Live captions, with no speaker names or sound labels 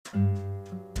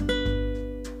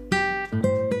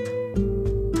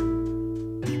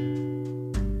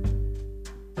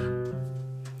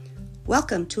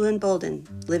Welcome to Embolden,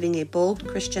 Living a Bold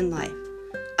Christian Life.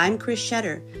 I'm Chris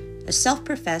Shetter, a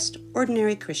self-professed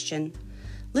ordinary Christian,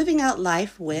 living out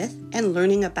life with and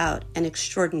learning about an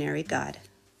extraordinary God.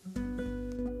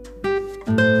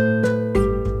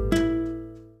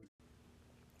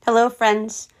 Hello,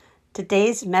 friends.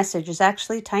 Today's message is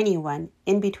actually a tiny one,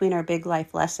 in between our big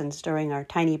life lessons during our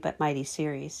Tiny But Mighty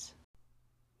series.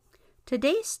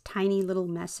 Today's tiny little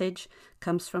message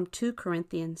comes from 2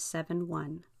 Corinthians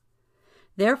 7:1.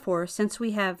 Therefore, since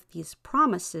we have these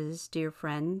promises, dear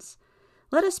friends,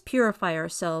 let us purify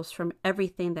ourselves from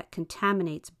everything that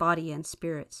contaminates body and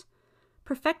spirits,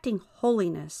 perfecting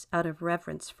holiness out of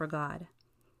reverence for God.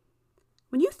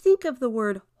 When you think of the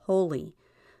word holy,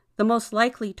 the most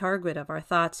likely target of our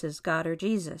thoughts is God or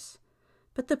Jesus.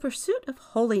 But the pursuit of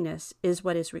holiness is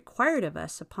what is required of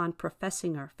us upon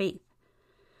professing our faith.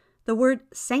 The word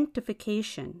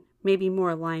sanctification may be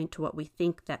more aligned to what we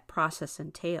think that process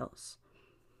entails.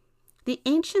 The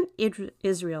ancient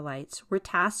Israelites were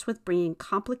tasked with bringing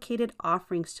complicated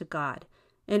offerings to God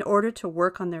in order to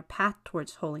work on their path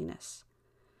towards holiness.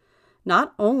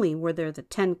 Not only were there the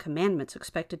 10 Commandments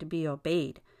expected to be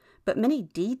obeyed, but many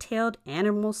detailed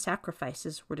animal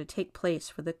sacrifices were to take place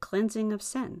for the cleansing of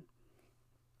sin.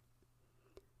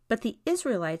 But the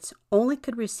Israelites only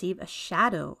could receive a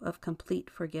shadow of complete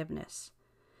forgiveness.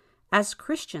 As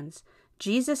Christians,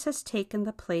 Jesus has taken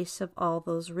the place of all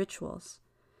those rituals.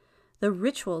 The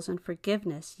rituals and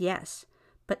forgiveness, yes,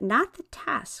 but not the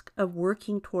task of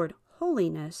working toward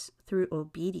holiness through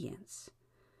obedience.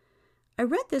 I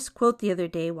read this quote the other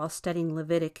day while studying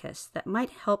Leviticus that might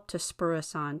help to spur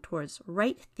us on towards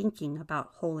right thinking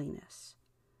about holiness.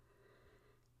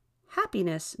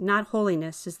 Happiness, not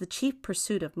holiness, is the chief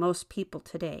pursuit of most people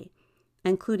today,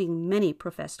 including many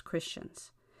professed Christians.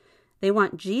 They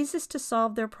want Jesus to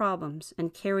solve their problems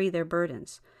and carry their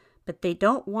burdens, but they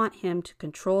don't want him to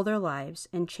control their lives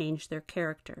and change their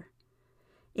character.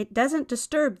 It doesn't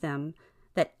disturb them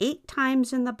that 8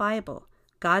 times in the Bible,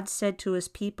 God said to his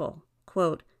people,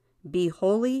 quote, "Be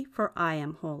holy, for I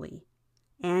am holy,"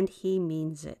 and he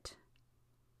means it.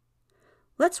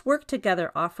 Let's work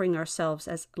together offering ourselves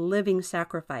as living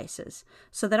sacrifices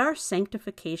so that our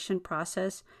sanctification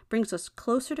process brings us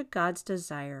closer to God's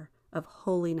desire of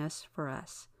holiness for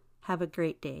us. Have a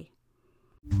great day.